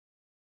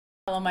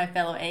Hello my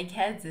fellow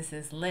eggheads, this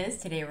is Liz.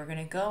 Today we're going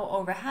to go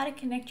over how to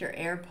connect your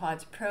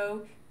AirPods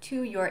Pro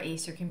to your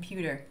Acer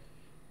computer.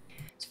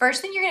 So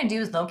first thing you're going to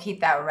do is locate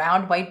that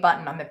round white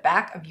button on the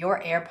back of your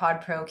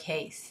AirPod Pro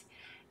case.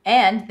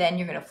 And then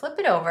you're going to flip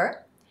it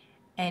over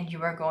and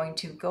you are going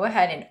to go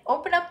ahead and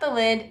open up the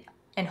lid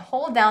and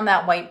hold down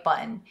that white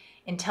button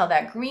until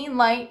that green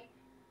light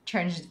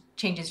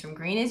changes from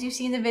green as you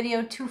see in the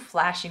video to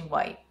flashing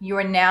white. You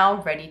are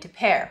now ready to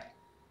pair.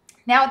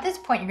 Now at this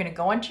point, you're going to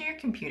go onto your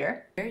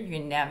computer. You're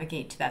going to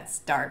navigate to that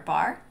start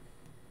bar.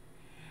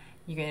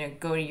 You're going to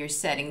go to your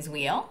settings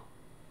wheel.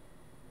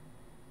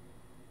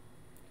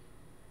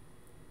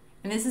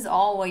 And this is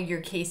all while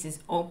your case is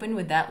open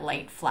with that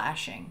light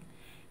flashing.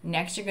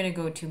 Next, you're going to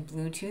go to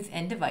Bluetooth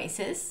and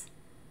devices.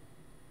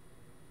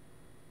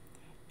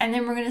 And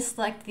then we're going to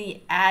select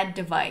the add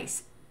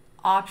device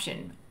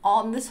option.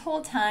 This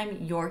whole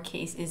time, your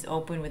case is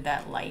open with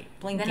that light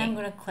blinking. Then I'm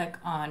going to click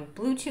on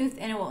Bluetooth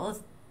and it will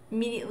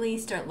immediately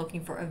start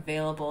looking for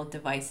available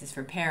devices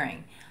for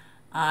pairing.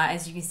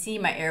 As you can see,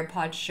 my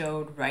AirPods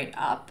showed right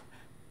up,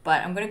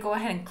 but I'm going to go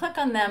ahead and click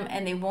on them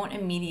and they won't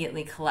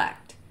immediately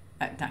connect.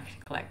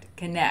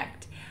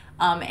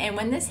 And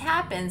when this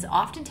happens,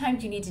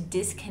 oftentimes you need to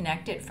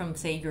disconnect it from,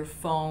 say, your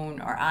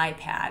phone or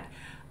iPad.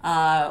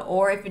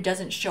 Or if it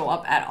doesn't show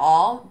up at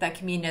all, that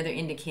can be another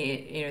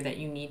indicator that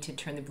you need to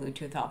turn the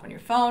Bluetooth off on your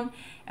phone.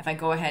 If I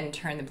go ahead and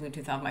turn the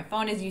Bluetooth off my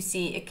phone, as you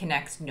see, it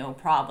connects no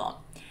problem.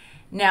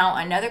 Now,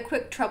 another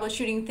quick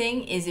troubleshooting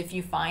thing is if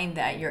you find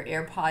that your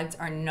AirPods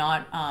are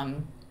not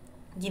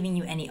giving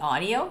you any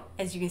audio.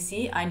 As you can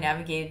see, I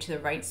navigated to the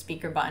right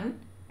speaker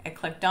button. I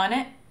clicked on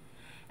it.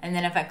 And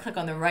then if I click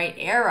on the right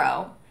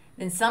arrow,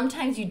 then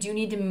sometimes you do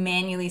need to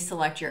manually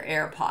select your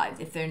AirPods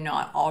if they're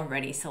not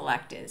already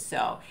selected.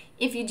 So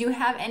if you do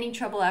have any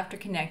trouble after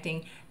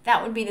connecting,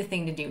 that would be the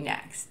thing to do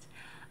next.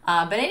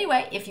 But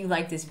anyway, if you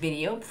like this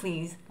video,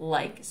 please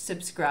like,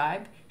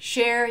 subscribe,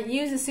 share,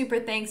 use the super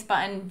thanks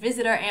button,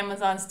 visit our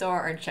Amazon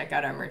store, or check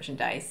out our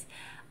merchandise.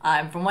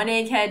 From one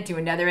egghead to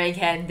another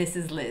egghead, this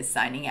is Liz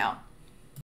signing out.